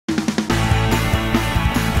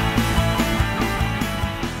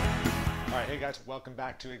guys, welcome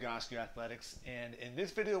back to Egoscue Athletics, and in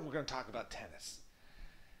this video we're going to talk about tennis.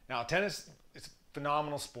 Now tennis is a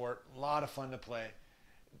phenomenal sport, a lot of fun to play.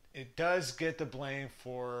 It does get the blame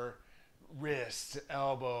for wrist,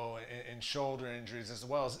 elbow, and shoulder injuries as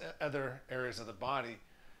well as other areas of the body.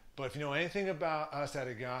 But if you know anything about us at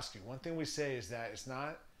Egoscue, one thing we say is that it's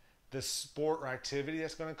not the sport or activity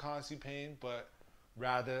that's going to cause you pain, but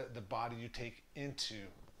rather the body you take into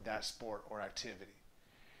that sport or activity.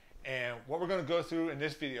 And what we're going to go through in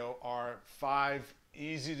this video are 5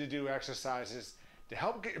 easy to do exercises to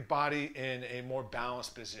help get your body in a more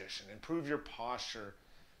balanced position, improve your posture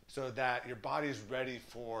so that your body is ready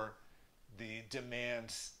for the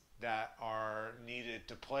demands that are needed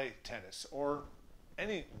to play tennis or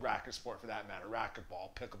any racket sport for that matter, racquetball,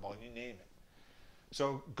 pickleball, you name it.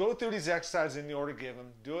 So go through these exercises in the order given.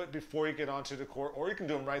 Do it before you get onto the court, or you can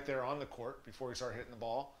do them right there on the court before you start hitting the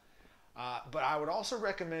ball. But I would also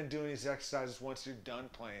recommend doing these exercises once you're done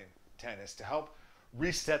playing tennis to help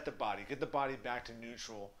reset the body, get the body back to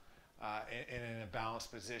neutral and in a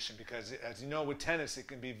balanced position. Because as you know, with tennis, it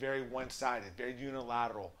can be very one-sided, very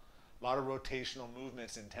unilateral, a lot of rotational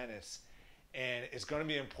movements in tennis. And it's going to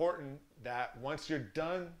be important that once you're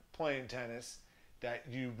done playing tennis, that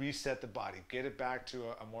you reset the body, get it back to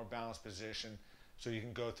a more balanced position so you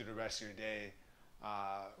can go through the rest of your day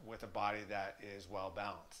with a body that is well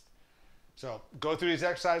balanced. So go through these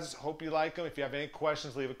exercises. Hope you like them. If you have any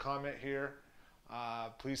questions, leave a comment here.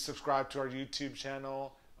 Please subscribe to our YouTube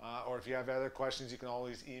channel. Or if you have other questions, you can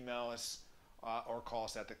always email us or call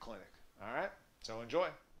us at the clinic. All right? So enjoy.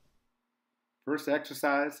 First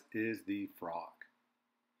exercise is the frog.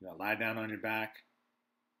 You're going to lie down on your back.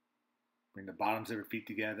 Bring the bottoms of your feet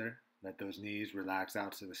together. Let those knees relax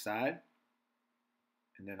out to the side.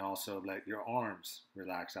 And then also let your arms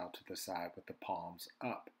relax out to the side with the palms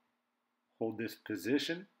up. Hold this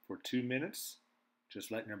position for 2 minutes, just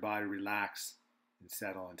letting your body relax and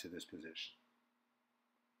settle into this position.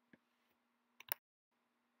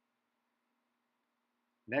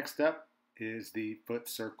 Next up is the foot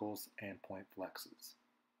circles and point flexes.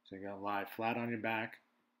 So you're going to lie flat on your back,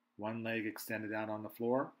 one leg extended out on the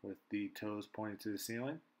floor with the toes pointing to the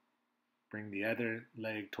ceiling. Bring the other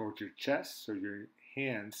leg towards your chest so your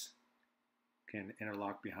hands can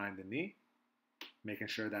interlock behind the knee, making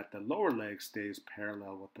sure that the lower leg stays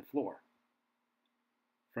parallel with the floor.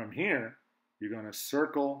 From here, you're going to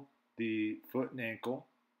circle the foot and ankle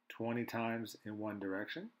 20 times in one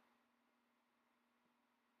direction,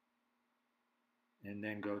 and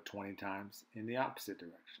then go 20 times in the opposite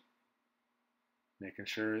direction, making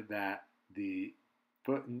sure that the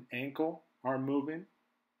foot and ankle are moving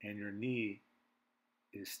and your knee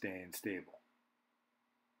is staying stable.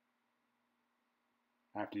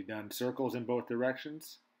 After you've done circles in both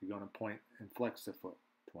directions, you're going to point and flex the foot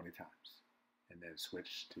 20 times and then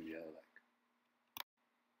switch to the other leg.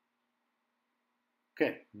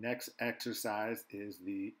 Okay, next exercise is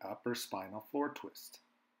the upper spinal floor twist.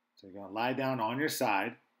 So you're going to lie down on your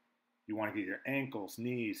side. You want to get your ankles,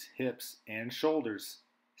 knees, hips, and shoulders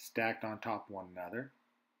stacked on top of one another,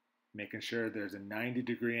 making sure there's a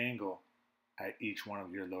 90-degree angle at each one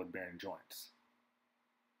of your load-bearing joints.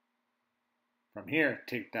 From here,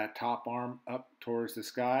 take that top arm up towards the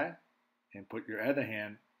sky and put your other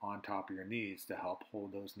hand on top of your knees to help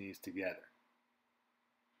hold those knees together.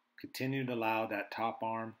 Continue to allow that top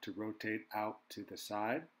arm to rotate out to the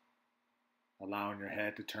side, allowing your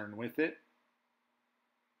head to turn with it,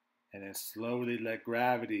 and then slowly let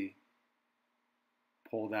gravity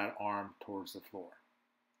pull that arm towards the floor.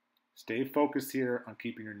 Stay focused here on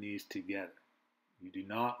keeping your knees together. You do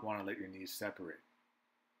not want to let your knees separate.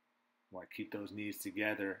 You want to keep those knees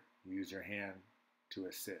together. Use your hand to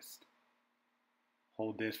assist.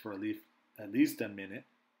 Hold this for at least a minute.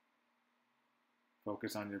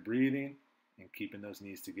 Focus on your breathing and keeping those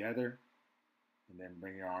knees together. And then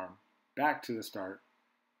bring your arm back to the start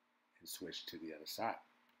and switch to the other side.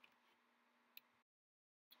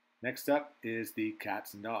 Next up is the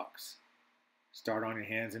cats and dogs. Start on your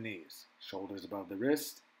hands and knees. Shoulders above the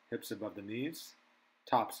wrist, hips above the knees,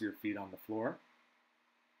 tops of your feet on the floor.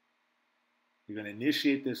 You're going to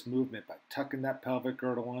initiate this movement by tucking that pelvic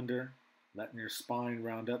girdle under, letting your spine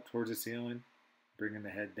round up towards the ceiling, bringing the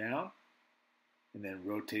head down, and then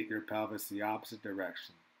rotate your pelvis the opposite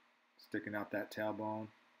direction, sticking out that tailbone,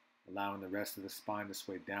 allowing the rest of the spine to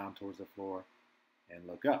sway down towards the floor and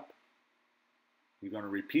look up. You're going to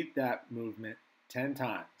repeat that movement 10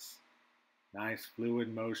 times. Nice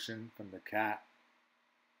fluid motion from the cat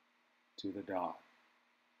to the dog.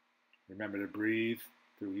 Remember to breathe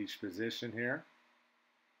through each position here.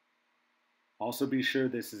 Also be sure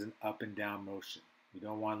this is an up and down motion. You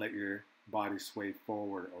don't want to let your body sway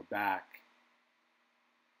forward or back.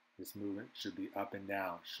 This movement should be up and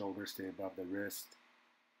down. Shoulders stay above the wrist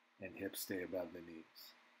and hips stay above the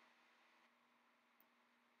knees.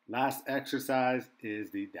 Last exercise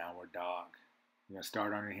is the downward dog. You're going to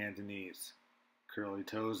start on your hands and knees. Curl your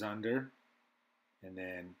toes under and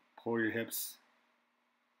then pull your hips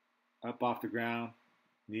up off the ground,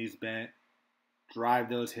 knees bent. Drive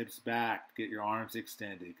those hips back. Get your arms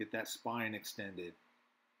extended. Get that spine extended.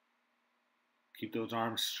 Keep those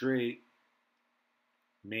arms straight.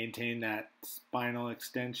 Maintain that spinal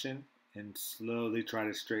extension and slowly try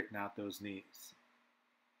to straighten out those knees.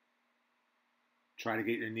 Try to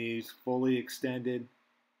get your knees fully extended.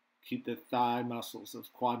 Keep the thigh muscles, those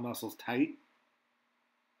quad muscles tight.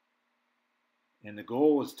 And the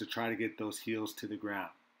goal is to try to get those heels to the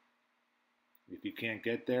ground. If you can't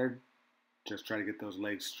get there, just try to get those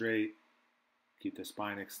legs straight. Keep the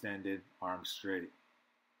spine extended, arms straight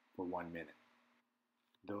for 1 minute.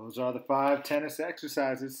 Those are the 5 tennis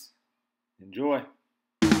exercises. Enjoy.